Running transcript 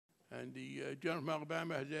And the gentleman from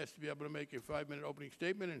Alabama has asked to be able to make a 5-minute opening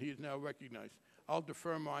statement, and he is now recognized. I'll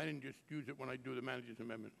defer mine and just use it when I do the manager's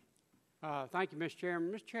amendment. Thank you, Mr.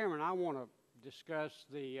 Chairman. Mr. Chairman, I want to discuss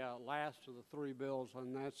the last of the three bills,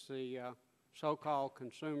 and that's the so-called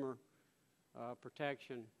Consumer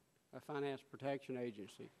Finance Protection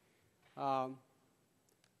Agency.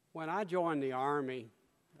 When I joined the Army,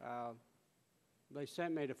 they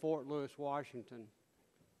sent me to Fort Lewis, Washington,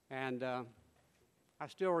 and I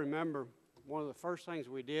still remember one of the first things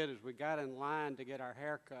we did is we got in line to get our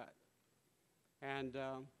hair cut. And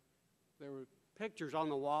there were pictures on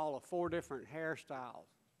the wall of 4 different hairstyles.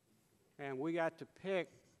 And we got to pick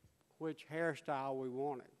which hairstyle we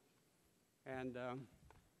wanted. And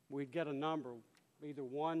we'd get a number, either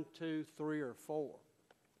 1, 2, 3, or 4.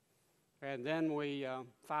 And then we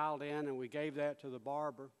filed in and we gave that to the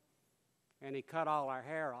barber, and he cut all our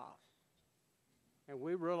hair off. And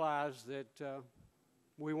we realized that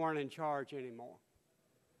we weren't in charge anymore.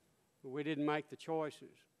 We didn't make the choices.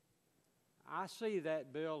 I see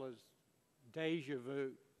that bill as deja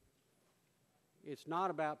vu. It's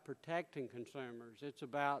not about protecting consumers. It's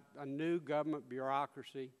about a new government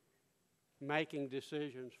bureaucracy making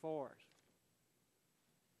decisions for us.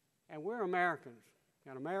 And we're Americans,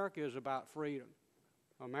 and America is about freedom.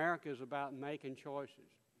 America is about making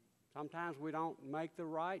choices. Sometimes we don't make the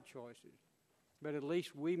right choices, but at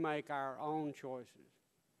least we make our own choices.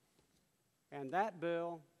 And that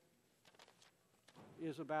bill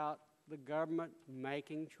is about the government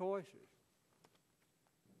making choices.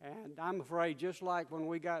 And I'm afraid, just like when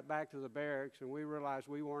we got back to the barracks and we realized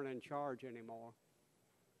we weren't in charge anymore,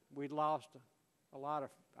 we'd lost a lot of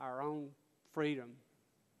our own freedom.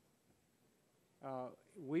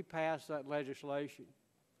 We passed that legislation.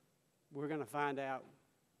 We're going to find out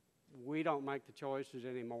we don't make the choices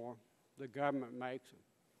anymore. The government makes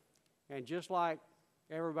them. And just like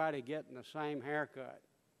everybody getting the same haircut,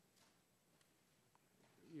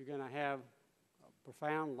 you're going to have a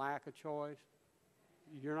profound lack of choice.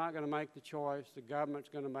 You're not going to make the choice. The government's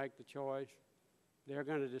going to make the choice. They're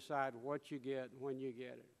going to decide what you get when you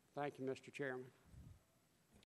get it. Thank you, Mr. Chairman.